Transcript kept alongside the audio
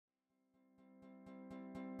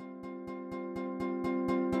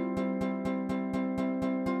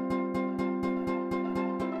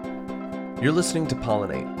You're listening to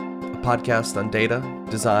Pollinate, a podcast on data,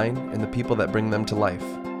 design, and the people that bring them to life.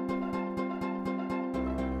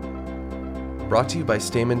 Brought to you by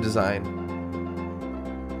Stamen Design.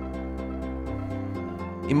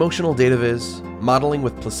 Emotional data viz, modeling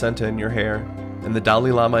with placenta in your hair, and the Dalai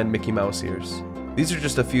Lama and Mickey Mouse ears. These are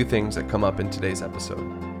just a few things that come up in today's episode.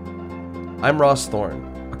 I'm Ross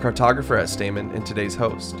Thorne, a cartographer at Stamen and today's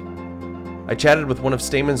host. I chatted with one of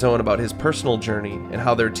Stamen's own about his personal journey and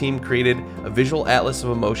how their team created a visual atlas of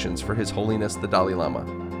emotions for His Holiness the Dalai Lama.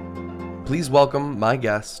 Please welcome my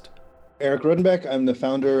guest, Eric Rodenbeck. I'm the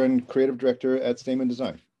founder and creative director at Stamen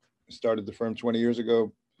Design. I started the firm 20 years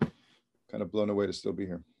ago. Kind of blown away to still be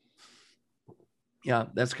here. Yeah,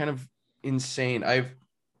 that's kind of insane.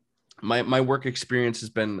 My work experience has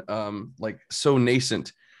been so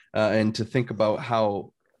nascent, and to think about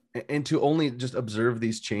how, and to only just observe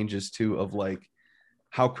these changes too, of like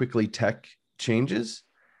how quickly tech changes,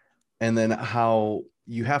 and then how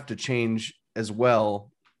you have to change as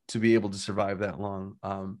well to be able to survive that long.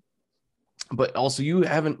 But also, you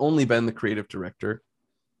haven't only been the creative director,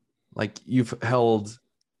 like you've held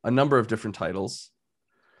a number of different titles.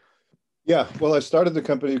 Yeah, well, I started the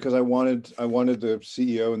company because I wanted the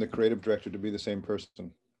CEO and the creative director to be the same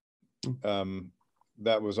person.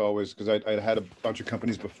 That was always because I had a bunch of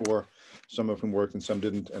companies before, some of whom worked and some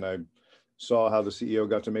didn't, and I saw how the CEO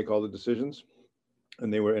got to make all the decisions,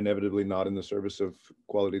 and they were inevitably not in the service of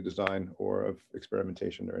quality design or of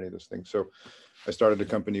experimentation or any of those things. So I started a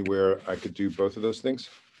company where I could do both of those things,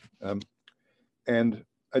 and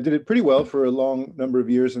I did it pretty well for a long number of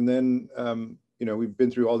years, and then we've been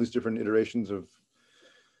through all these different iterations of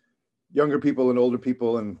younger people and older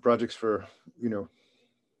people and projects for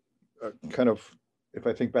kind of, if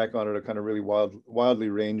I think back on it, a kind of really wild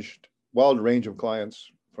range of clients,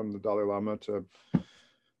 from the Dalai Lama to the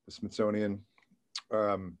Smithsonian,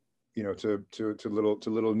 to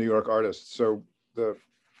little New York artists. So at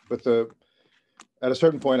a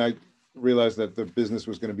certain point, I realized that the business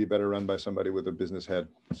was going to be better run by somebody with a business head.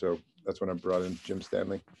 So that's when I brought in Jim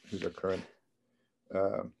Stanley, who's our current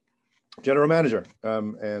general manager.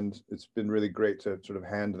 And it's been really great to sort of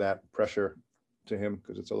hand that pressure to him,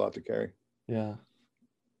 because it's a lot to carry. Yeah.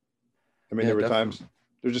 I mean, there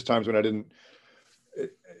were just times when I didn't,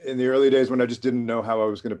 in the early days when I just didn't know how I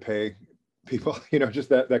was going to pay people, just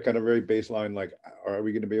that kind of very baseline, like, are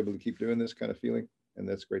we going to be able to keep doing this kind of feeling? And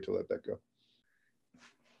that's great to let that go.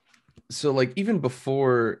 So like, even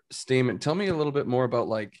before Stamen, tell me a little bit more about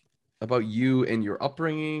you and your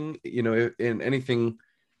upbringing, and anything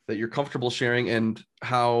that you're comfortable sharing, and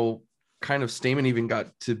how kind of Stamen even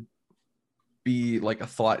got to be like a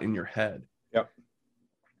thought in your head. Yep.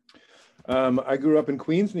 I grew up in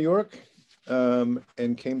Queens, New York,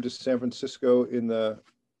 and came to San Francisco in the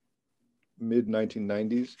mid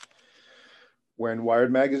 1990s when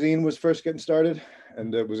Wired magazine was first getting started.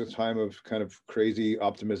 And it was a time of kind of crazy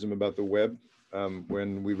optimism about the web,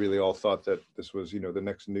 when we really all thought that this was, the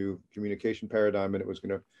next new communication paradigm, and it was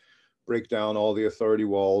going to break down all the authority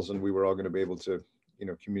walls, and we were all going to be able to,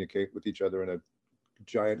 communicate with each other in a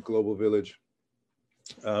giant global village.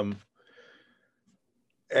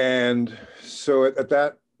 And so at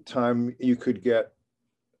that time, you could get,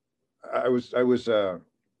 I was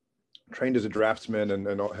trained as a draftsman and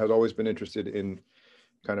had always been interested in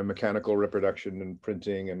kind of mechanical reproduction and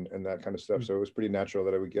printing and that kind of stuff. So it was pretty natural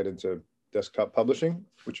that I would get into desktop publishing,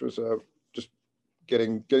 which was just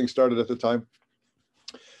getting started at the time.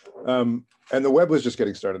 And the web was just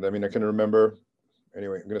getting started. I mean, I can remember,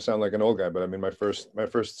 anyway, I'm going to sound like an old guy, but I mean, my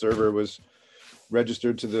first server was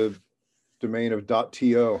registered to the domain of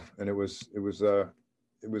 .to, and it was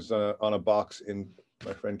on a box in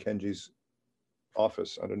my friend Kenji's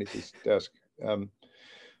office underneath his desk.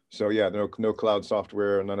 So yeah, no cloud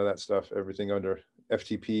software, none of that stuff, everything under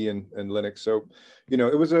FTP and Linux. So,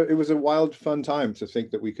 it was a wild, fun time to think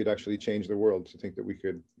that we could actually change the world, to think that we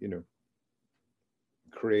could,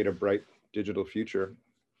 create a bright digital future.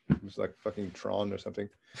 It was like fucking Tron or something.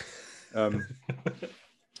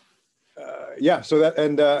 Yeah. So that,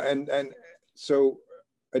 and so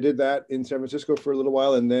I did that in San Francisco for a little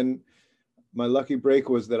while. And then my lucky break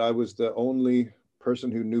was that I was the only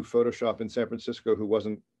person who knew Photoshop in San Francisco who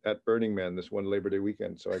wasn't at Burning Man this one Labor Day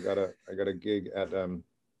weekend. So I got a gig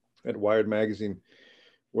at Wired magazine,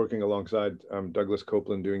 working alongside Douglas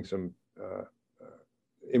Copeland, doing some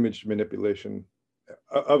image manipulation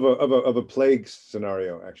of a plague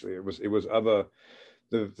scenario. Actually, it was of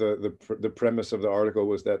the premise of the article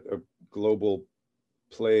was that a global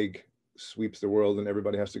plague sweeps the world and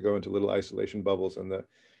everybody has to go into little isolation bubbles, and the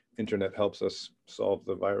internet helps us solve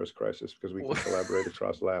the virus crisis because we can collaborate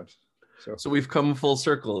across labs. So So we've come full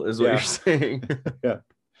circle, is what you're yeah, saying. yeah.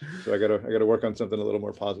 So I gotta work on something a little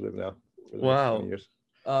more positive now for the next 20 Wow. years.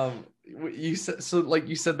 You said so, like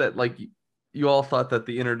you said that like you all thought that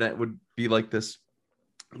the internet would be like this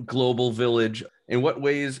global village. In what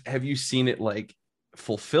ways have you seen it like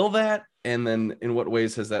fulfill that? And then in what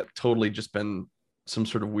ways has that totally just been some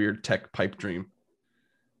sort of weird tech pipe dream?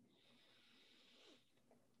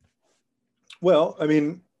 Well, I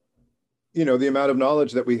mean, the amount of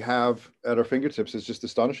knowledge that we have at our fingertips is just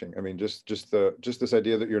astonishing. I mean, just this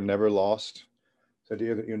idea that you're never lost, this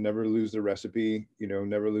idea that you never lose the recipe,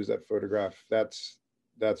 never lose that photograph. That's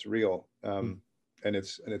real, and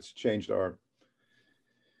it's changed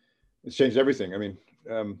everything. I mean,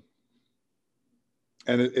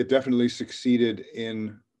 and it definitely succeeded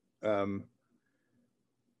in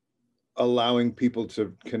allowing people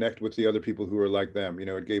to connect with the other people who are like them.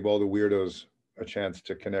 It gave all the weirdos a chance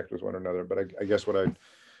to connect with one another. But I guess what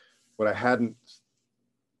I hadn't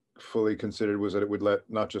fully considered was that it would let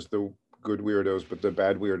not just the good weirdos, but the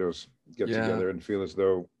bad weirdos get together and feel as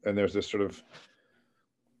though, and there's this sort of,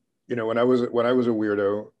 when I was a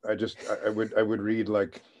weirdo, I would read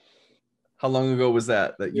like. How long ago was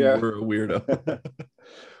that you were a weirdo?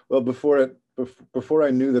 Well, before I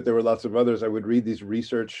knew that there were lots of others, I would read these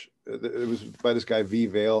research. It was by this guy V.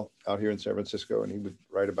 Vale out here in San Francisco, and he would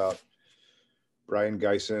write about Brian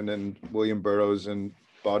Geisen and William Burroughs and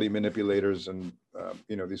body manipulators and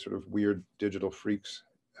these sort of weird digital freaks,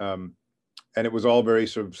 and it was all very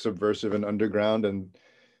sort of subversive and underground and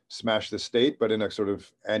smash the state, but in a sort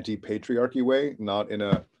of anti-patriarchy way, not in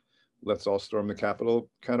a let's all storm the Capitol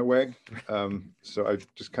kind of way. So I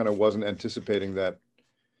just kind of wasn't anticipating that.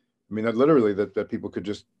 I mean, that literally that people could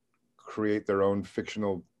just create their own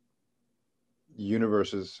fictional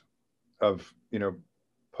universes of,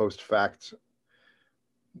 post-fact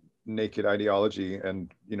naked ideology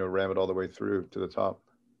and, ram it all the way through to the top.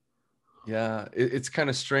 Yeah, it's kind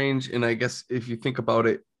of strange. And I guess if you think about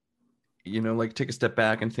it, like take a step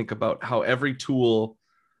back and think about how every tool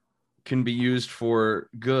can be used for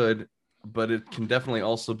good, but it can definitely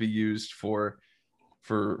also be used for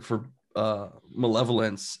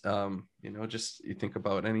malevolence. Just you think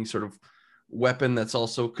about any sort of weapon that's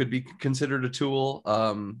also could be considered a tool.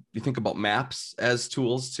 You think about maps as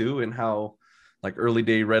tools too, and how like early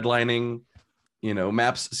day redlining,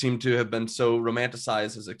 maps seem to have been so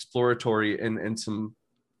romanticized as exploratory and some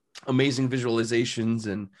amazing visualizations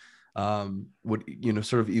and would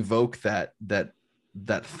sort of evoke that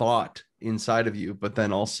thought inside of you, but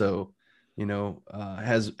then also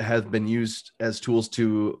has been used as tools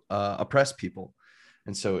to oppress people.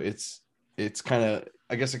 And so it's kind of,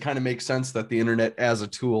 I guess it kind of makes sense that the internet as a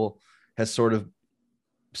tool has sort of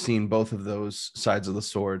seen both of those sides of the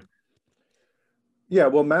sword. Yeah,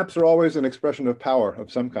 well, maps are always an expression of power of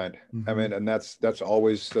some kind. Mm-hmm. I mean, and that's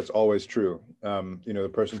always true. The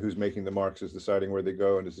person who's making the marks is deciding where they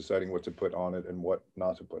go and is deciding what to put on it and what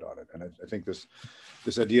not to put on it. And I think this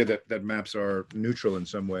idea that maps are neutral in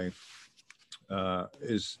some way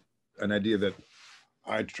is an idea that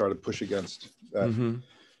I try to push against. That Mm-hmm.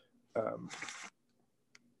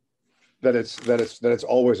 That it's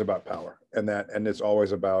always about power and it's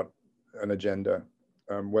always about an agenda.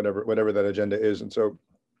 Whatever that agenda is. And so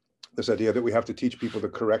this idea that we have to teach people the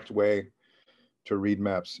correct way to read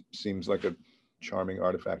maps seems like a charming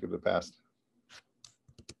artifact of the past.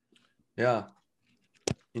 Yeah.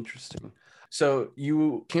 Interesting. So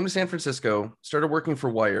you came to San Francisco, started working for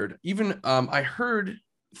Wired. Even I heard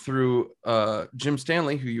through Jim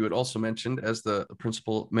Stanley, who you had also mentioned as the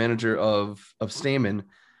principal manager of Stamen,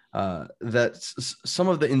 that some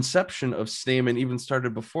of the inception of Stamen even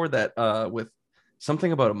started before that with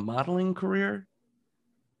something about a modeling career.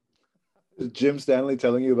 Is Jim Stanley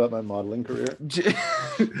telling you about my modeling career?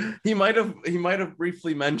 He might have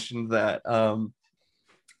briefly mentioned that. But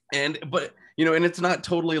and it's not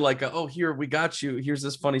totally like oh, here we got you, here's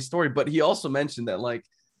this funny story. But he also mentioned that like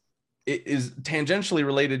it is tangentially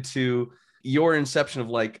related to your inception of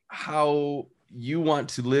like how you want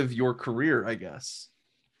to live your career, I guess.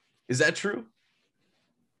 Is that true?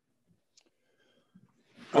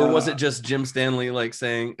 Or was it just Jim Stanley like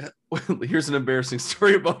saying, here's an embarrassing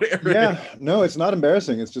story about Eric? Yeah, no, it's not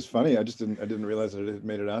embarrassing. It's just funny. I didn't realize that it had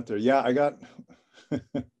made it out there. Yeah, I got,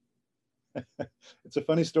 it's a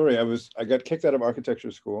funny story. I got kicked out of architecture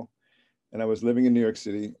school and I was living in New York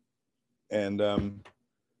City and I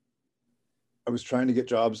was trying to get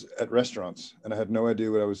jobs at restaurants and I had no idea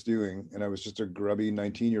what I was doing. And I was just a grubby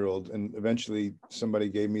 19-year-old. And eventually somebody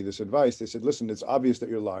gave me this advice. They said, listen, it's obvious that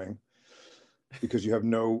you're lying because you have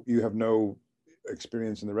no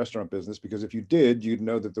experience in the restaurant business, because if you did, you'd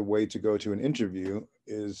know that the way to go to an interview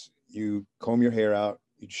is you comb your hair out,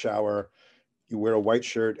 you shower, you wear a white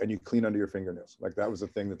shirt, and you clean under your fingernails. Like that was the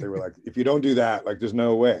thing that they were like, if you don't do that, like there's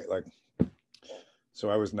no way. Like, so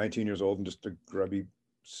I was 19 years old and just a grubby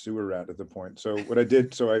sewer rat at the point. So what I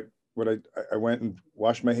did, I went and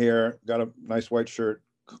washed my hair, got a nice white shirt,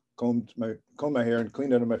 combed my hair and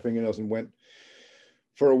cleaned under my fingernails, and went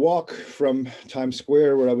for a walk from Times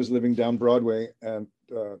Square, where I was living, down Broadway, and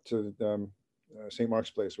to St.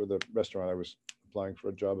 Mark's Place, where the restaurant I was applying for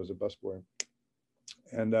a job as a busboy.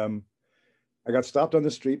 And I got stopped on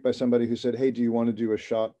the street by somebody who said, "Hey, do you want to do a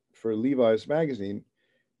shot for Levi's magazine?"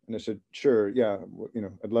 And I said, "Sure, yeah,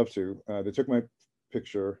 I'd love to." They took my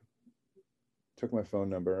picture, took my phone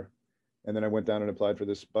number, and then I went down and applied for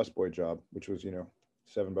this busboy job, which was,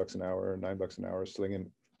 $7 an hour or $9 an hour,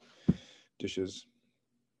 slinging dishes.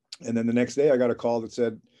 And then the next day I got a call that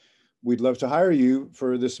said, "We'd love to hire you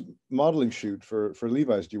for this modeling shoot for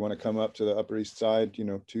Levi's. Do you want to come up to the Upper East Side,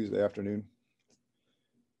 Tuesday afternoon?"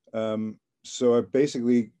 So I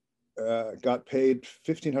basically got paid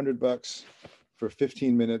 $1,500 for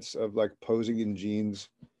 15 minutes of like posing in jeans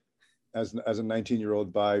as a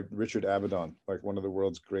 19-year-old by Richard Avedon, like one of the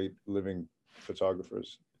world's great living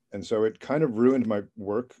photographers. And so it kind of ruined my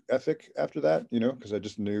work ethic after that, because I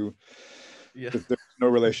just knew that there's no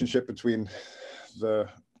relationship between the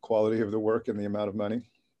quality of the work and the amount of money.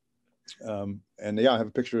 And yeah, I have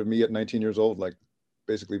a picture of me at 19 years old, like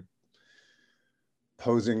basically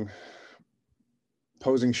posing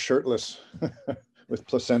shirtless with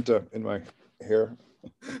placenta in my hair.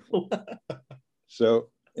 So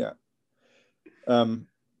yeah.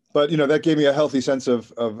 But that gave me a healthy sense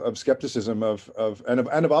of skepticism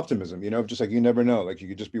and of optimism, just like, you never know, like you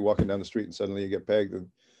could just be walking down the street and suddenly you get pegged, and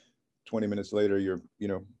 20 minutes later you're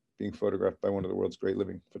being photographed by one of the world's great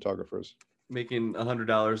living photographers, making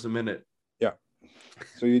 $100 a minute. Yeah.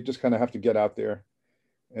 So you just kind of have to get out there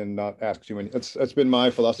and not ask too many. That's been my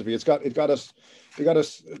philosophy. It got us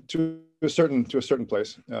to a certain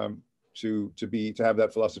place. To have that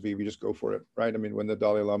philosophy, we just go for it, right? I mean, when the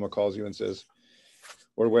Dalai Lama calls you and says,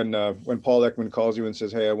 or when Paul Ekman calls you and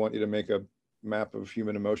says, "Hey, I want you to make a map of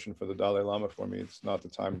human emotion for the Dalai Lama for me," it's not the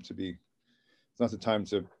time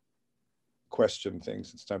to question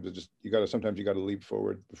things. It's time to just, sometimes you got to leap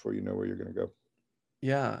forward before you know where you're going to go.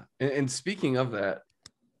 Yeah. And speaking of that,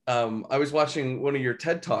 I was watching one of your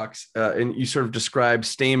TED Talks, and you sort of described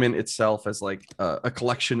Stamen itself as like a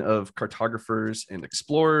collection of cartographers and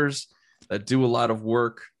explorers that do a lot of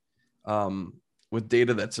work with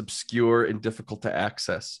data that's obscure and difficult to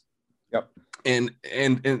access. Yep.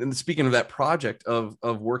 And speaking of that project of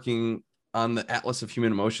working on the Atlas of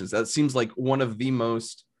Human Emotions, that seems like one of the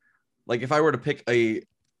most, like if I were to pick a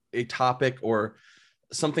topic or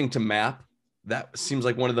something to map, that seems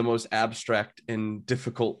like one of the most abstract and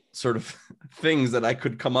difficult sort of things that I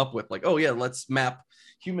could come up with. Like, oh yeah, let's map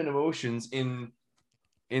human emotions in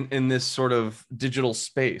this sort of digital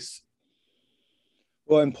space.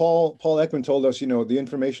 Well, and Paul Ekman told us, the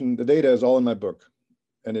information, the data is all in my book,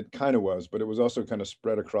 and it kind of was, but it was also kind of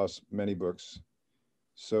spread across many books.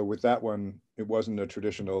 So with that one, it wasn't a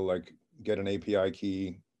traditional like get an API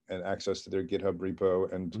key and access to their GitHub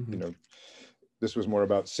repo, and this was more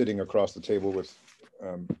about sitting across the table with,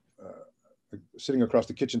 sitting across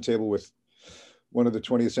the kitchen table with one of the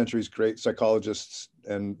 20th century's great psychologists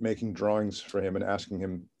and making drawings for him and asking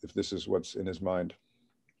him if this is what's in his mind.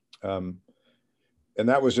 And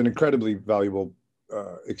that was an incredibly valuable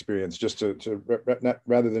experience, just to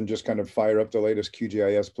rather than just kind of fire up the latest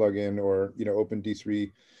QGIS plugin or Open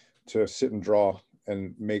D3, to sit and draw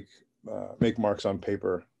and make marks on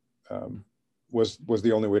paper was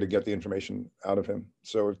the only way to get the information out of him.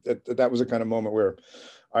 So that was a kind of moment where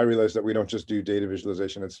I realized that we don't just do data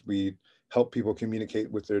visualization; we help people communicate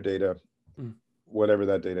with their data, whatever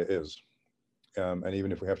that data is, and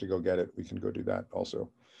even if we have to go get it, we can go do that also.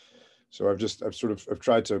 So I've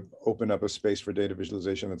tried to open up a space for data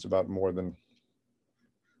visualization that's about more than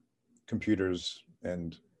computers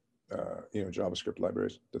and JavaScript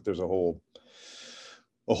libraries. That there's a whole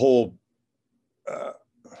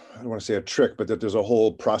I don't want to say a trick, but that there's a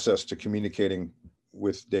whole process to communicating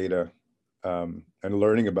with data, and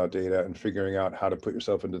learning about data and figuring out how to put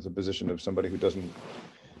yourself into the position of somebody who doesn't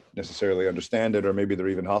necessarily understand it, or maybe they're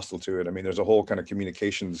even hostile to it. I mean, there's a whole kind of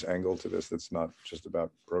communications angle to this that's not just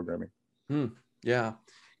about programming. Yeah,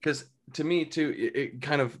 because to me too, it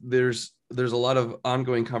kind of there's a lot of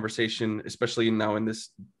ongoing conversation, especially now in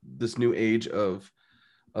this new age of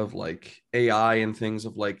like AI and things,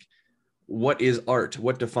 of like, what is art?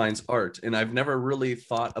 What defines art? And I've never really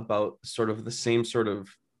thought about sort of the same sort of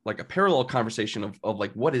like a parallel conversation of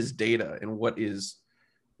like what is data and what is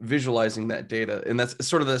visualizing that data. And that's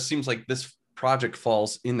sort of, that seems like this project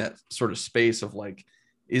falls in that sort of space of like,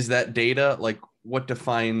 is that data, like what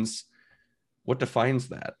defines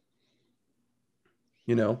that,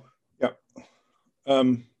 you know? Yeah.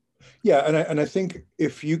 Yeah, and I think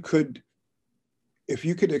if you could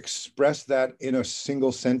express that in a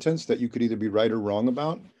single sentence that you could either be right or wrong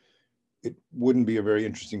about, it wouldn't be a very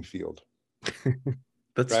interesting field.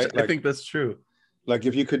 That's right? I think that's true. Like I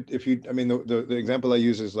mean, the example I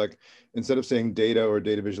use is like, instead of saying data or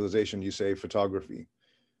data visualization, you say photography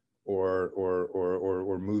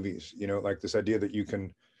or movies, you know, like this idea that you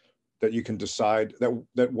can decide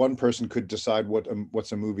that one person could decide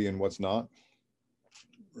what's a movie and what's not.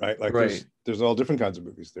 Right. Like Right. there's all different kinds of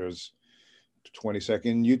movies. There's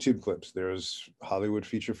 20-second YouTube clips. There's Hollywood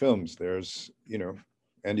feature films. There's, you know,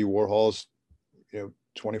 Andy Warhol's, you know,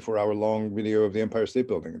 24-hour long video of the Empire State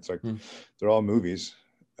Building. It's like, they're all movies.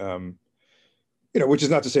 You know, which is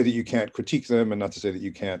not to say that you can't critique them, and not to say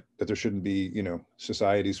that there shouldn't be, you know,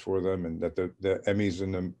 societies for them, and that the Emmys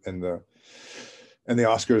and the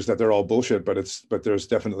Oscars, that they're all bullshit. But there's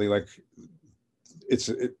definitely like, it's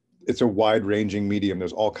a wide ranging medium.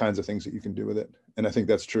 There's all kinds of things that you can do with it. And I think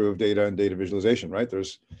that's true of data and data visualization, right? I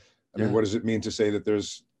mean, what does it mean to say that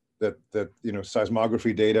that you know,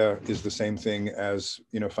 seismography data is the same thing as,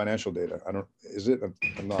 you know, financial data? Is it?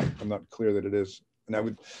 I'm not clear that it is. And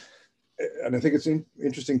I think it's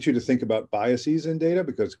interesting too to think about biases in data,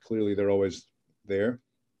 because clearly they're always there.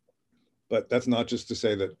 But that's not just to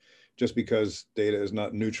say that just because data is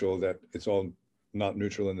not neutral, that it's all not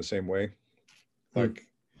neutral in the same way. Like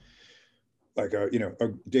you know, a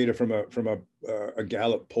data from a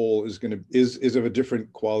Gallup poll is of a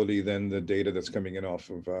different quality than the data that's coming in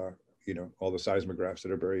off of you know, all the seismographs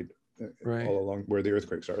that are buried all along where the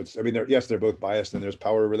earthquakes are. I mean, they're both biased, and there's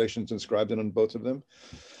power relations inscribed in on both of them,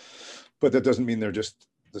 but that doesn't mean they're just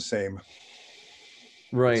the same.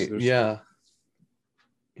 Right. Yeah.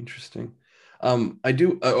 Interesting. I want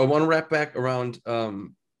to wrap back around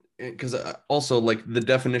because also like the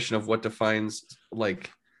definition of what defines,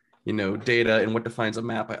 like, you know, data and what defines a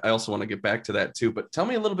map. I also want to get back to that too. But tell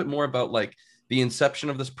me a little bit more about like the inception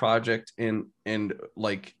of this project and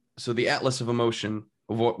like, so the Atlas of Emotion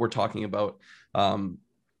of what we're talking about, in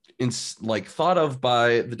like thought of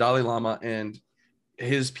by the Dalai Lama, and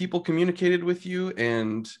his people communicated with you,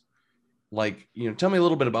 and like, you know, tell me a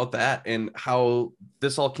little bit about that and how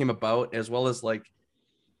this all came about, as well as like,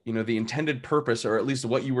 you know, the intended purpose, or at least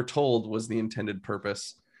what you were told was the intended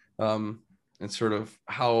purpose, and sort of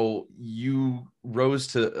how you rose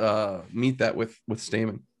to meet that with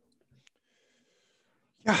Stamen.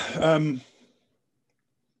 Yeah.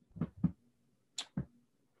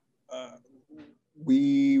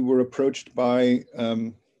 We were approached by,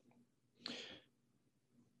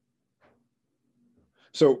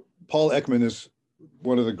 so Paul Ekman is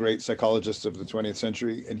one of the great psychologists of the 20th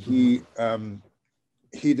century, and he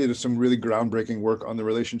did some really groundbreaking work on the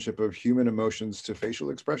relationship of human emotions to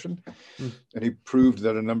facial expression. And he proved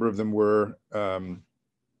that a number of them were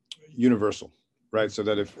universal, right? So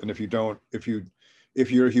that if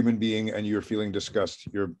you're a human being and you're feeling disgust,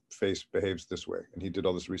 your face behaves this way. And he did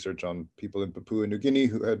all this research on people in Papua New Guinea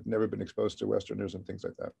who had never been exposed to Westerners and things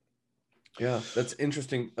like that. Yeah, that's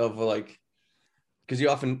interesting. Of like, because you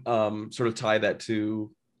often sort of tie that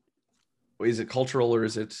to, is it cultural or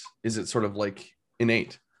is it sort of like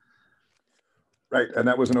innate? Right, and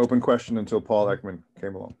that was an open question until Paul Ekman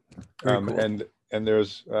came along. Very cool. And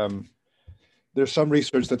there's some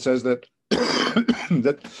research that says that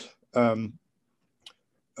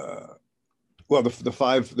well, the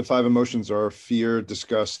five emotions are fear,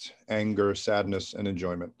 disgust, anger, sadness, and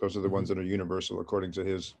enjoyment. Those are the ones that are universal according to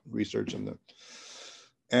his research.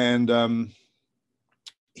 And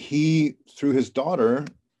he, through his daughter,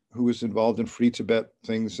 who was involved in Free Tibet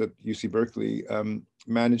things at UC Berkeley,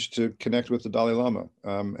 managed to connect with the Dalai Lama.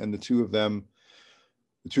 And the two of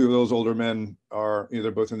those older men are, you know,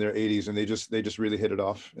 they're both in their 80s, and they just really hit it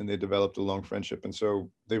off, and they developed a long friendship. And so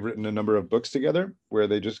they've written a number of books together where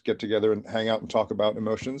they just get together and hang out and talk about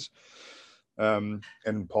emotions. And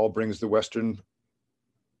Paul brings the Western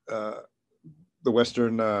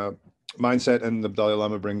mindset, and the Dalai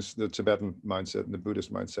Lama brings the Tibetan mindset and the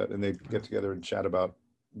Buddhist mindset, and they get together and chat about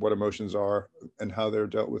what emotions are and how they're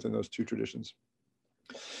dealt with in those two traditions.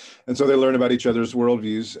 And so they learn about each other's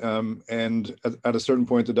worldviews. And at a certain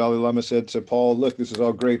point, the Dalai Lama said to Paul, look, this is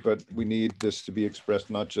all great, but we need this to be expressed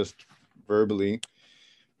not just verbally,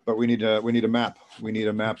 but we need a map. We need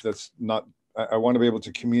a map that's not, I want to be able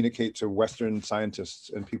to communicate to Western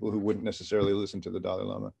scientists and people who wouldn't necessarily listen to the Dalai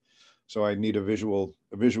Lama. So I need a visual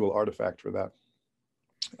artifact for that.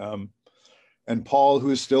 And Paul, who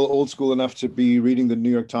is still old school enough to be reading the New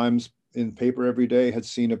York Times in paper every day, had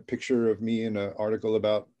seen a picture of me in an article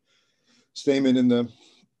about Stamen in the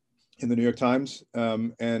New York Times.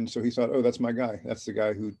 And so he thought, oh, that's my guy. That's the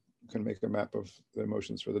guy who can make a map of the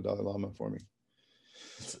emotions for the Dalai Lama for me.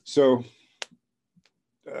 So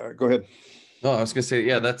go ahead. No, I was gonna say,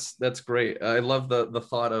 yeah, that's great. I love the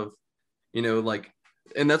thought of, like,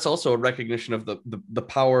 and that's also a recognition of the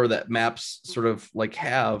power that maps sort of like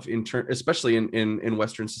have in turn, especially in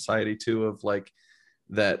Western society too, of like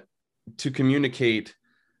that to communicate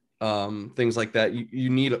things like that. You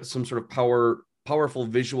need some sort of powerful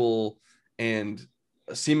visual and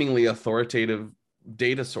seemingly authoritative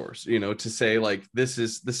data source, to say like this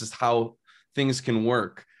is how things can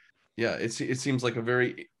work. Yeah, it seems like a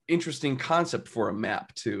very interesting concept for a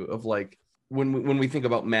map too, of like when we think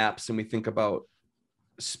about maps and we think about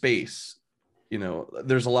space,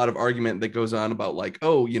 there's a lot of argument that goes on about like,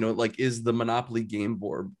 oh, like, is the Monopoly game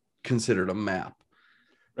board considered a map?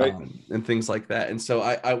 Right. And things like that. And so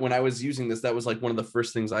I when I was using this, that was like one of the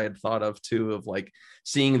first things I had thought of too, of like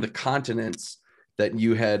seeing the continents that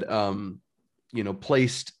you had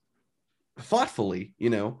placed thoughtfully,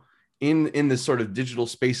 in this sort of digital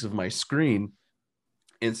space of my screen,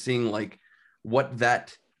 and seeing like what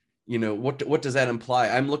that, what does that imply.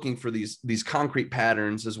 I'm looking for these concrete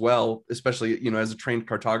patterns as well, especially, as a trained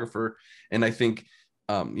cartographer. And I think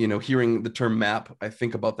hearing the term map, I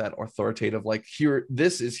think about that authoritative, like, here,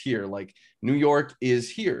 this is here, like New York is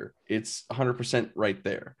here, it's 100% right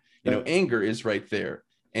there, anger is right there,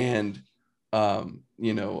 and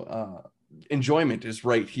enjoyment is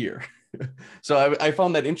right here. So I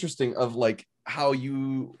found that interesting, of like how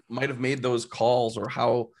you might have made those calls, or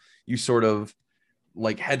how you sort of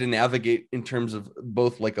like had to navigate in terms of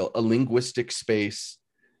both like a linguistic space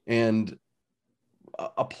and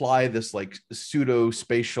apply this like pseudo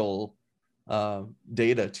spatial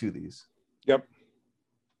data to these. Yep.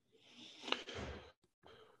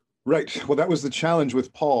 Right. Well, that was the challenge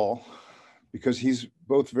with Paul, because he's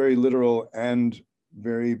both very literal and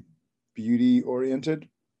very beauty oriented.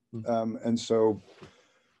 And so,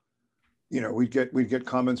 we'd get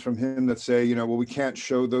comments from him that say, well, we can't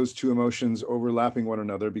show those two emotions overlapping one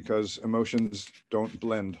another because emotions don't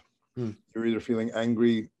blend. You're either feeling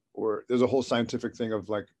angry, or there's a whole scientific thing of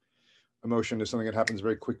like, emotion is something that happens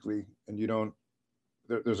very quickly, and you don't,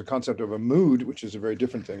 there's a concept of a mood, which is a very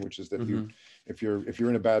different thing, which is that if you're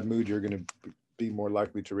in a bad mood, you're going to be more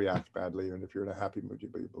likely to react badly, and if you're in a happy mood,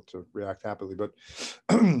 you'll be able to react happily. But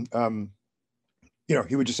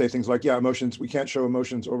he would just say things like, yeah, emotions, we can't show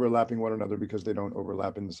emotions overlapping one another because they don't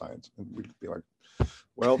overlap in the science. And we'd be like,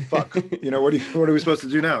 well, fuck, what are we supposed to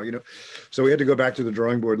do now? So we had to go back to the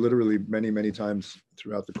drawing board literally many, many times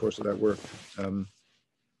throughout the course of that work.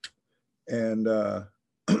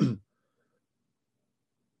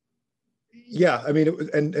 Yeah, I mean, it was,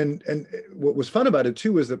 and what was fun about it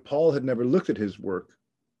too is that Paul had never looked at his work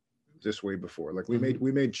this way before. Like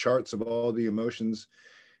we made charts of all the emotions,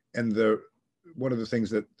 and one of the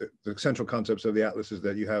things that the central concepts of the atlas is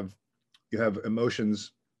that you have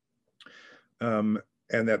emotions, and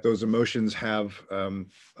that those emotions have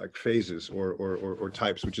like phases or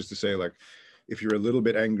types, which is to say, like, if you're a little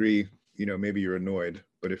bit angry, maybe you're annoyed,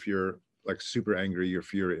 but if you're like super angry, you're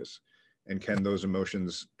furious. And can those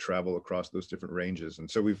emotions travel across those different ranges? And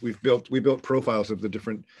so we built profiles of the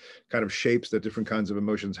different kind of shapes that different kinds of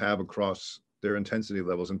emotions have across their intensity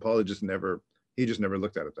levels. And Paul just never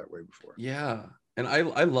looked at it that way before. Yeah. And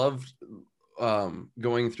I loved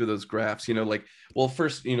going through those graphs, like, well,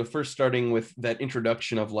 first starting with that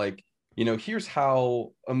introduction of like, here's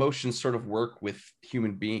how emotions sort of work with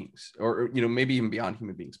human beings, or, maybe even beyond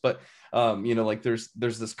human beings. But, like there's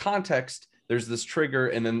this context, there's this trigger,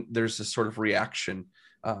 and then there's this sort of reaction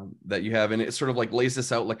that you have. And it sort of like lays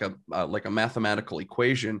this out like a mathematical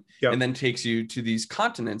equation, Yep. And then takes you to these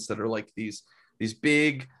continents that are like these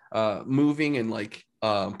big moving and like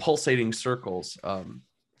pulsating circles.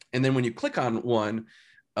 And then when you click on one,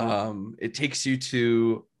 it takes you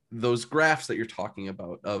to those graphs that you're talking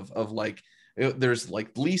about of like, there's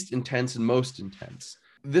like least intense and most intense.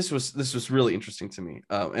 This was really interesting to me.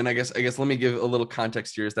 And I guess let me give a little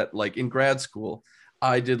context here, is that like in grad school,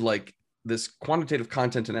 I did like this quantitative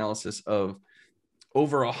content analysis of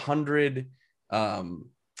over 100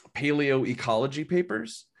 paleo ecology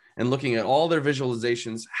papers, and looking at all their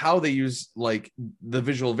visualizations, how they use like the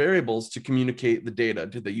visual variables to communicate the data.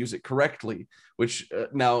 Did they use it correctly? Which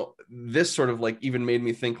now this sort of like even made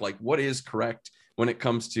me think like, what is correct when it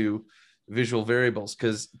comes to visual variables?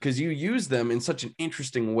 Because you use them in such an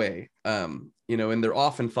interesting way, and they're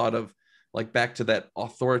often thought of like back to that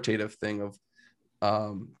authoritative thing of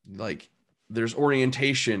like there's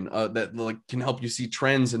orientation that like can help you see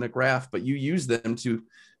trends in a graph, but you use them to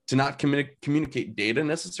not communicate data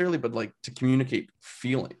necessarily, but like to communicate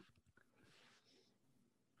feeling.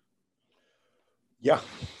 Yeah,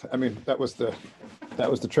 I mean that was the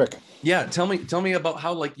trick. Yeah, tell me about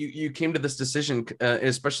how like you came to this decision,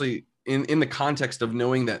 especially in the context of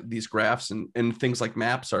knowing that these graphs and things like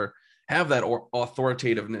maps are have that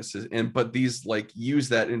authoritativeness, and but these like use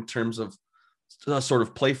that in terms of sort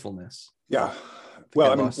of playfulness. Yeah. I think Well,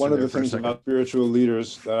 I I mean, lost you one of there the for a things second. about spiritual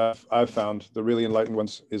leaders that I've found, the really enlightened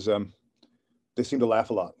ones, is they seem to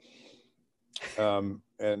laugh a lot, and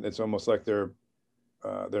it's almost like they're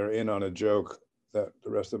in on a joke that the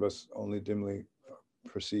rest of us only dimly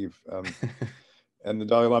perceive. And the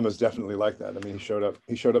Dalai Lama is definitely like that. I mean,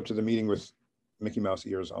 he showed up to the meeting with Mickey Mouse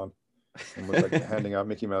ears on, and was like handing out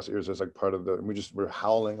Mickey Mouse ears as like part of the. And we just were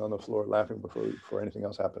howling on the floor, laughing before anything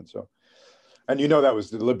else happened. So, and that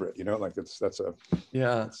was deliberate. Like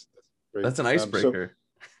Yeah, that's great. that's an So icebreaker.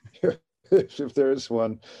 if there is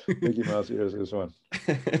one, Mickey Mouse ears is one.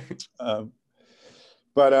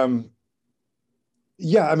 But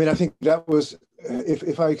yeah, I mean, I think that was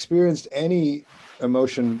if I experienced any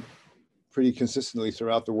emotion pretty consistently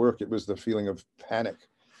throughout the work, it was the feeling of panic,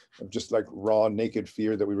 of just like raw, naked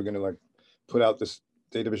fear that we were going to like put out this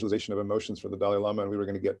data visualization of emotions for the Dalai Lama, and we were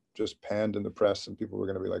going to get just panned in the press, and people were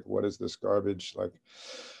going to be like, "What is this garbage? Like,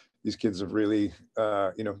 these kids have really,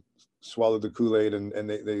 swallowed the Kool-Aid, and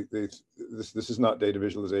this is not data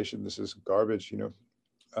visualization. This is garbage,"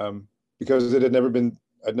 because it had never been.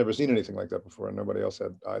 I'd never seen anything like that before, and nobody else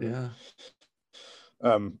had either.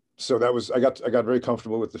 Yeah. So that was I got very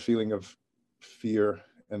comfortable with the feeling of fear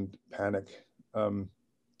and panic and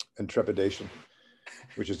trepidation,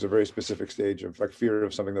 which is a very specific stage of like fear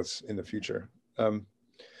of something that's in the future.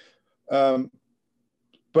 But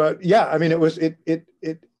yeah, I mean, I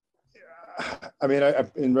mean,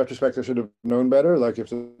 in retrospect, I should have known better. Like, if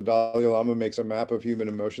the Dalai Lama makes a map of human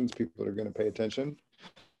emotions, people are going to pay attention.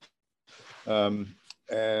 And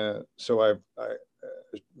so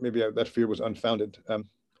maybe that fear was unfounded.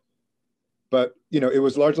 But it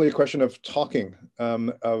was largely a question of talking,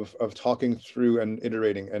 of talking through and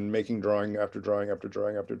iterating and making drawing after drawing after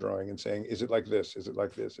drawing after drawing and saying, is it like this? Is it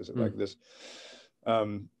like this? Is it like this?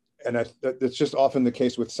 And that's just often the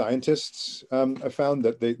case with scientists. I found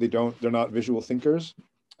that they're not visual thinkers.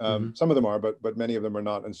 Some of them are, but many of them are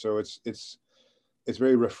not. And so it's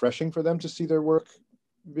very refreshing for them to see their work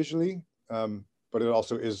visually, but it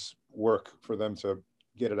also is work for them to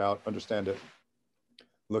get it out, understand it,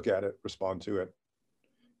 look at it, respond to it.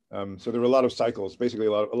 So there were a lot of cycles, basically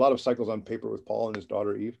a lot of cycles on paper with Paul and his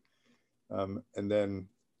daughter Eve, and then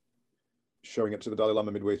showing it to the Dalai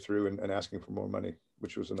Lama midway through and asking for more money,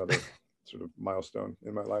 which was another sort of milestone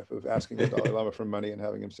in my life, of asking the Dalai Lama for money and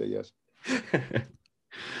having him say yes.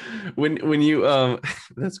 when you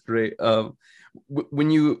that's great.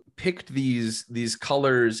 When you picked these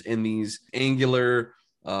colors and these angular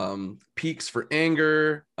peaks for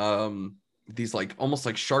anger, these like almost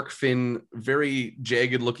like shark fin, very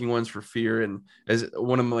jagged looking ones for fear, and as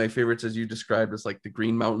one of my favorites, as you described, as like the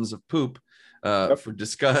green mountains of poop for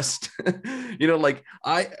disgust. Like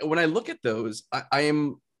when I look at those, I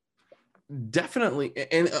am definitely,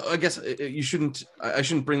 and I guess I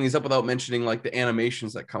shouldn't bring these up without mentioning like the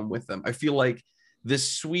animations that come with them. I feel like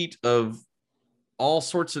this suite of all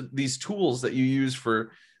sorts of these tools that you use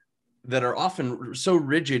that are often so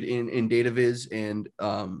rigid in data viz and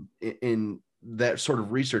in that sort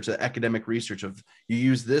of research, that academic research of you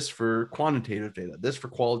use this for quantitative data, this for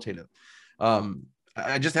qualitative.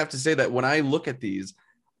 I just have to say that when I look at these,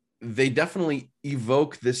 they definitely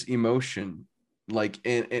evoke this emotion, like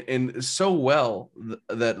and so well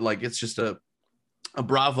that like it's just a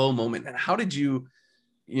bravo moment. And how did you,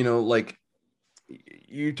 like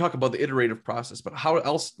you talk about the iterative process, but how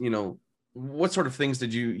else, what sort of things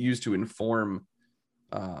did you use to inform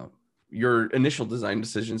your initial design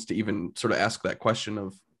decisions to even sort of ask that question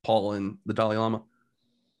of Paul and the Dalai Lama?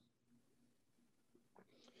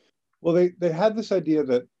 Well, they had this idea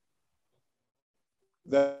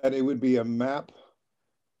that it would be a map,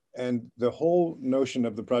 and the whole notion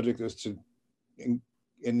of the project is to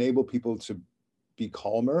enable people to be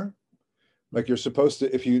calmer. Like, you're supposed to,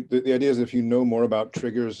 the idea is, if you know more about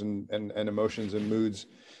triggers and emotions and moods,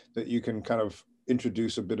 that you can kind of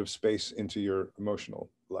introduce a bit of space into your emotional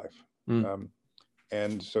life.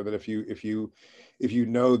 And so that if you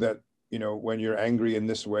know that, when you're angry in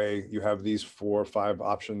this way, you have these 4 or 5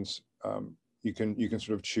 options, you can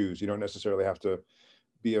sort of choose. You don't necessarily have to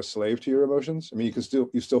be a slave to your emotions. I mean,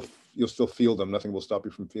 you'll still feel them. Nothing will stop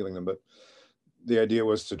you from feeling them. But the idea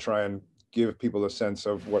was to try and give people a sense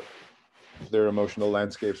of what their emotional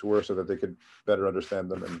landscapes were, so that they could better understand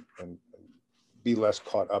them and be less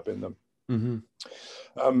caught up in them. Mm-hmm.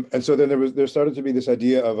 And so then there started to be this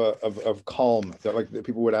idea of calm, that like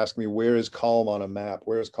people would ask me, where is calm on a map?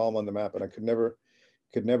 Where is calm on the map? And I could never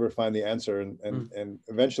find the answer. And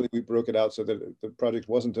eventually we broke it out so that the project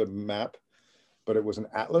wasn't a map, but it was an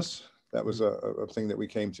atlas. That was a thing that we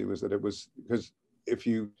came to, is that it was, because if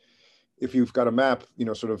you've got a map,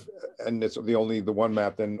 sort of, and it's the one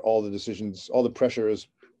map, then all the decisions, all the pressure is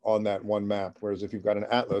on that one map. Whereas if you've got an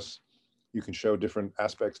atlas, you can show different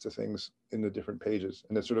aspects to things in the different pages.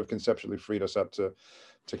 And it sort of conceptually freed us up to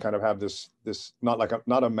kind of have this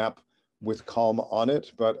not a map with calm on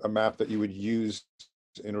it, but a map that you would use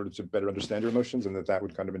in order to better understand your emotions, and that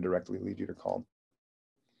would kind of indirectly lead you to calm.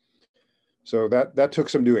 So that took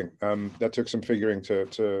some doing. That took some figuring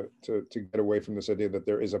to get away from this idea that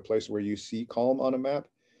there is a place where you see calm on a map,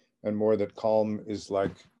 and more that calm is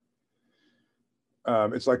like,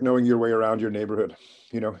 it's like knowing your way around your neighborhood.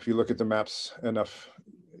 If you look at the maps enough,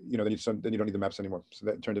 then you don't need the maps anymore. So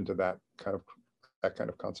that turned into that kind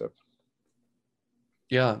of concept.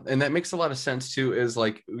 Yeah, and that makes a lot of sense too, is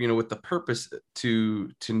like, with the purpose to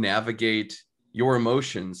navigate your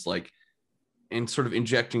emotions, like, and sort of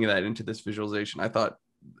injecting that into this visualization. I thought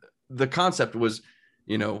the concept was,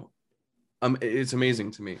 it's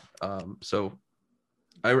amazing to me. So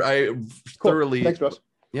I Cool. thoroughly, Thanks, Ross.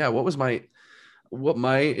 yeah. What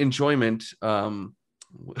my enjoyment of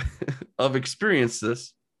experience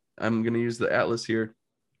this, I'm going to use the atlas here.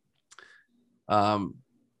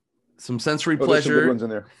 Some sensory pleasure. There's some good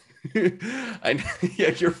ones in there.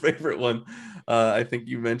 Yeah, your favorite one. I think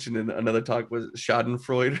you mentioned in another talk was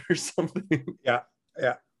Schadenfreude or something. Yeah.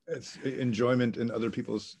 It's enjoyment in other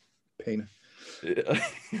people's pain.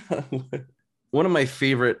 One of my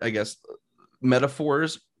favorite, I guess,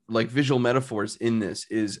 metaphors, like visual metaphors in this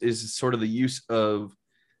is sort of the use of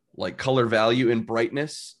like color value and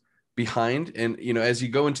brightness behind. And, as you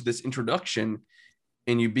go into this introduction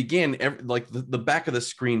and you begin, like the back of the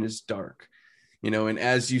screen is dark, and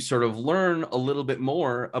as you sort of learn a little bit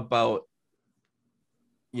more about,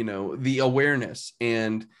 the awareness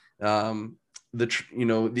and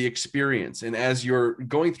the experience, and as you're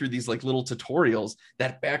going through these like little tutorials,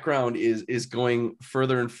 that background is going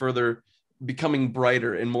further and further, becoming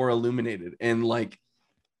brighter and more illuminated. And like,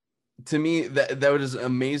 to me, that was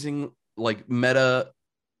amazing, like meta,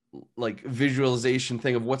 like visualization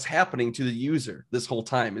thing of what's happening to the user this whole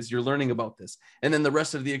time as you're learning about this, and then the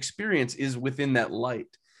rest of the experience is within that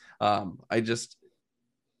light. I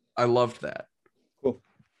loved that. Cool.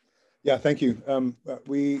 Yeah, thank you.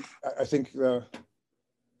 I think the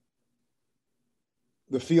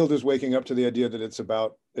field is waking up to the idea that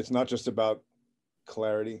it's not just about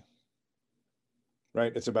clarity,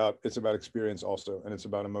 right? It's about experience also, and it's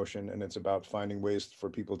about emotion, and it's about finding ways for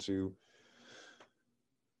people to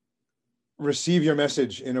receive your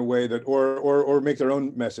message in a way that, or make their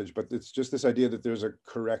own message. But it's just this idea that there's a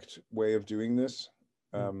correct way of doing this.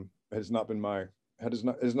 Has not been my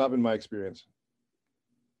experience.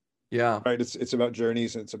 Yeah. Right. It's about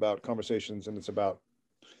journeys, and it's about conversations, and it's about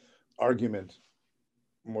argument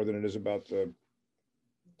more than it is about the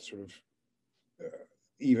sort of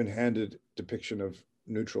even-handed depiction of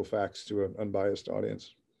neutral facts to an unbiased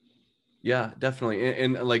audience. Yeah, definitely.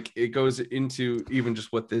 And like, it goes into even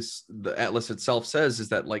just what the atlas itself says, is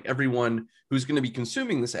that like everyone who's going to be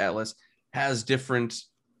consuming this atlas has different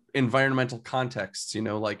environmental contexts,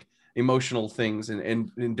 like emotional things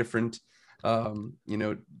and different,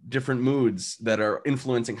 different moods that are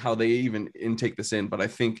influencing how they even intake this in. But I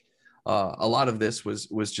think a lot of this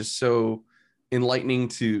was just so enlightening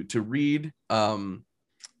to read.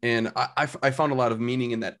 And I found a lot of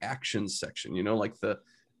meaning in that actions section, like the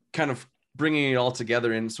kind of bringing it all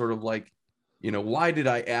together in sort of like, why did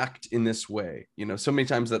I act in this way? So many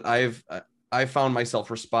times that I found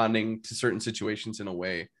myself responding to certain situations in a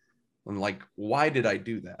way, and like, why did I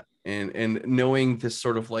do that? And knowing this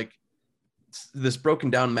sort of like this broken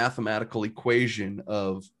down mathematical equation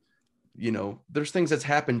of, there's things that's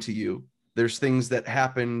happened to you. There's things that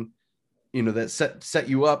happen, that set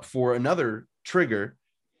you up for another trigger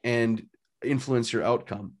and influence your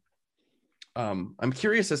outcome. I'm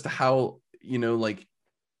curious as to how, like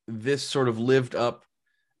this sort of lived up,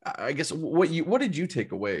 I guess, what did you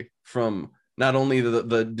take away from not only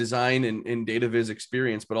the design and data viz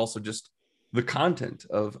experience, but also just the content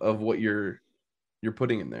of what you're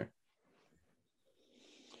putting in there?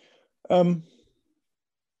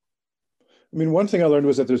 I mean, one thing I learned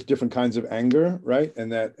was that there's different kinds of anger, right?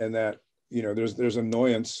 And that, you know, there's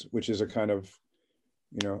annoyance, which is a kind of,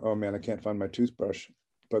 you know, oh man, I can't find my toothbrush.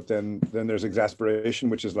 But then there's exasperation,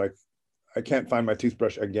 which is like, I can't find my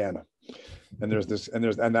toothbrush again. And there's this, and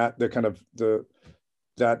that the kind of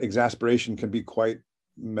that exasperation can be quite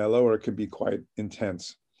mellow, or it can be quite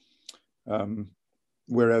intense.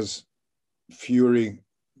 Whereas fury,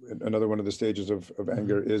 another one of the stages of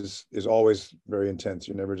anger, is always very intense.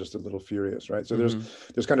 You're never just a little furious, right? So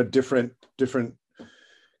there's kind of different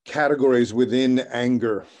categories within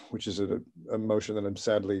anger, which is an emotion that I'm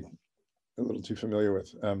sadly a little too familiar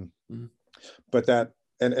with. But that,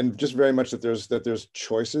 and just very much that there's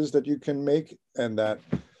choices that you can make, and that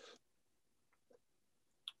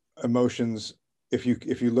emotions, if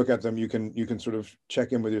you look at them, you can sort of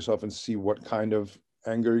check in with yourself and see what kind of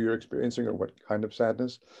anger you're experiencing, or what kind of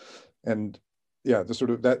sadness. And yeah, the sort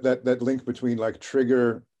of that link between like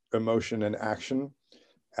trigger, emotion, and action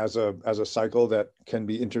as a cycle that can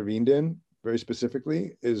be intervened in very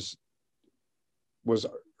specifically was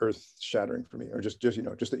earth shattering for me. Or just you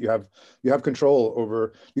know, just that you have control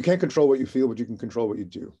over, you can't control what you feel, but you can control what you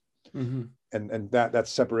do. And that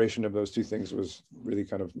separation of those two things was really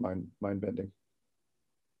kind of mind bending.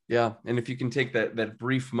 Yeah, and if you can take that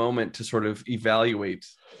brief moment to sort of evaluate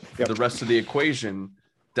the rest of the equation,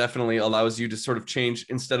 definitely allows you to sort of change,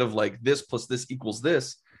 instead of like this plus this equals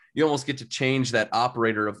this, you almost get to change that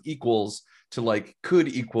operator of equals to like could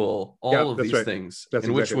equal all of these things. That's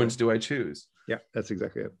and exactly which ones do I choose? Yeah, that's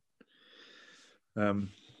exactly it.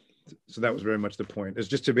 So that was very much the point, is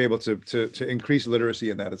just to be able to increase literacy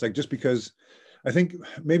in that. It's like, just because I think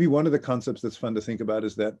maybe one of the concepts that's fun to think about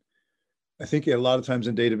is that I think a lot of times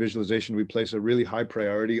in data visualization, we place a really high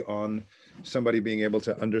priority on somebody being able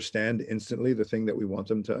to understand instantly the thing that we want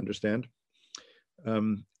them to understand.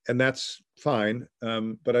 And that's fine.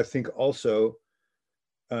 But I think also,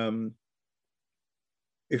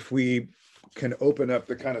 if we can open up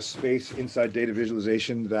the kind of space inside data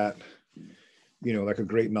visualization that, you know, like a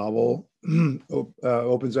great novel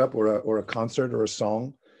opens up, or a concert or a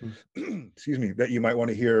song, excuse me, that you might want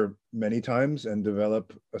to hear many times and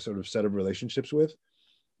develop a sort of set of relationships with.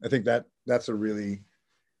 I think that could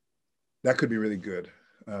be really good.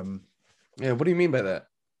 Yeah, what do you mean by that?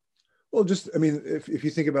 Well, just, I mean, if you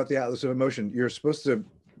think about the Atlas of Emotion, you're supposed to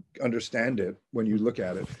understand it when you look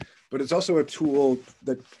at it, but it's also a tool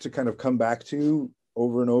to kind of come back to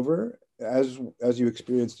over and over as you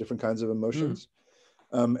experience different kinds of emotions.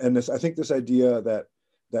 And I think this idea that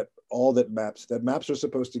maps are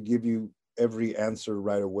supposed to give you every answer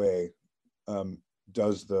right away,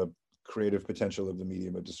 does the creative potential of the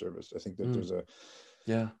medium a disservice. I think that there's a,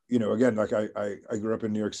 you know, again, like I grew up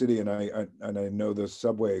in New York City, and I know the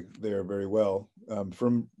subway there very well,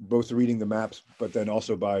 from both reading the maps, but then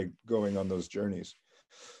also by going on those journeys.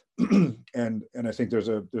 and I think there's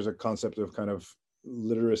a concept of kind of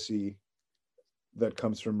literacy that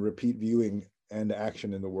comes from repeat viewing and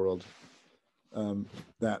action in the world,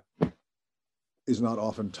 that is not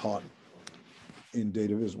often taught in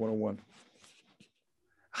Data Viz 101.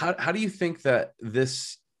 How do you think that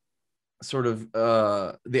this sort of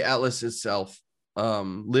the Atlas itself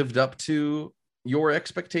lived up to your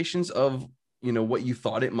expectations of, you know, what you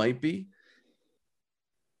thought it might be?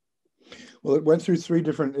 Well, it went through 3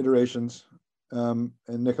 different iterations, and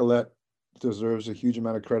Nicolette deserves a huge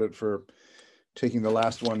amount of credit for taking the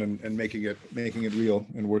last one and making it real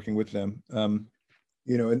and working with them.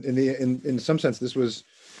 You know, in some sense, this was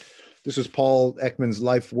Paul Ekman's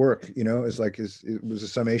life work. You know, it's like it was a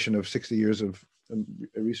summation of 60 years of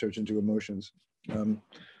research into emotions.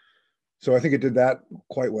 So I think it did that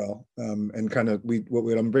quite well. And kind of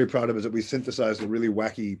what I'm very proud of is that we synthesized a really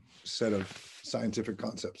wacky set of scientific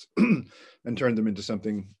concepts and turned them into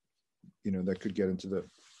something, you know, that could get into the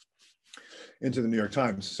New York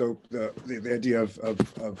Times. So the idea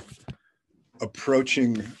of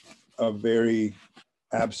approaching a very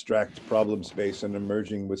abstract problem space and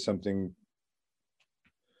emerging with something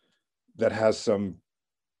that has some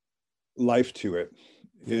life to it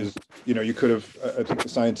is, you know, you could have, I think the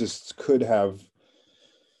scientists could have,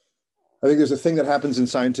 I think there's a thing that happens in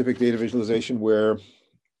scientific data visualization where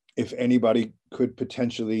if anybody could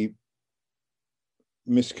potentially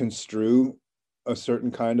misconstrue a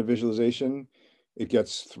certain kind of visualization, it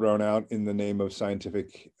gets thrown out in the name of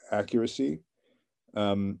scientific accuracy.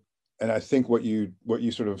 And I think what you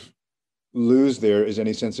sort of lose there is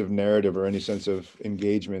any sense of narrative, or any sense of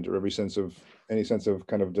engagement, or any sense of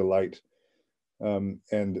kind of delight,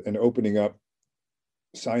 and opening up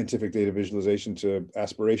scientific data visualization to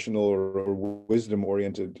aspirational or wisdom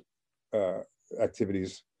oriented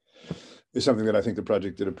activities is something that I think the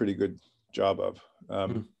project did a pretty good job of,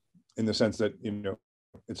 in the sense that,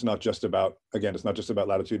 it's not just about, again, it's not just about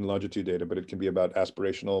latitude and longitude data, but it can be about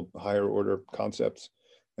aspirational higher order concepts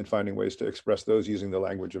and finding ways to express those using the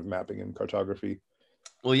language of mapping and cartography.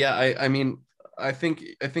 Well, yeah, I mean, I think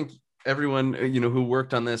everyone, who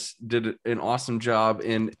worked on this did an awesome job,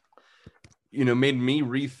 and, made me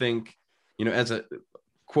rethink, as a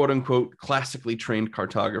quote unquote classically trained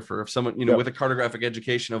cartographer, of someone, with a cartographic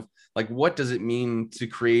education, of like, what does it mean to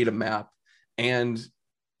create a map, and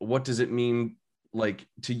what does it mean like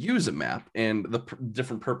to use a map, and the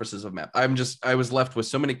different purposes of map. I was left with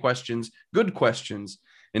so many good questions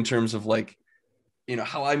in terms of like,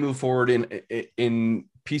 how I move forward in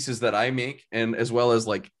pieces that I make, and as well as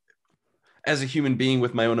like as a human being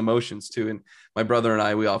with my own emotions too. And my brother and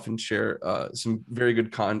I, we often share some very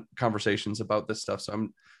good conversations about this stuff. So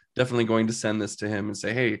I'm definitely going to send this to him and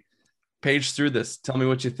say, hey, page through this. Tell me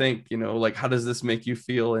what you think, like, how does this make you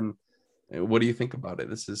feel? And what do you think about it?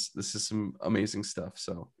 This is some amazing stuff.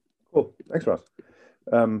 So cool. Thanks, Ross.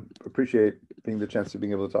 Appreciate being the chance to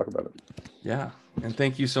being able to talk about it. Yeah. And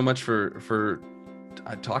thank you so much for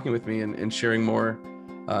talking with me and sharing more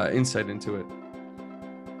insight into it.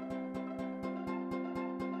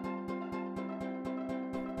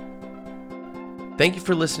 Thank you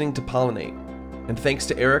for listening to Pollinate, and thanks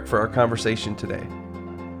to Eric for our conversation today.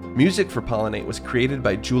 Music for Pollinate was created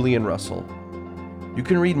by Julian Russell. You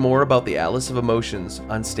can read more about the Atlas of Emotions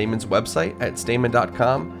on Stamen's website at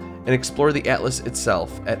stamen.com and explore the Atlas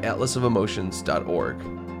itself at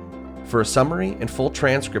atlasofemotions.org. For a summary and full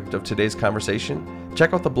transcript of today's conversation,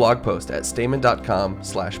 check out the blog post at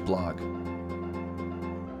stamen.com/blog.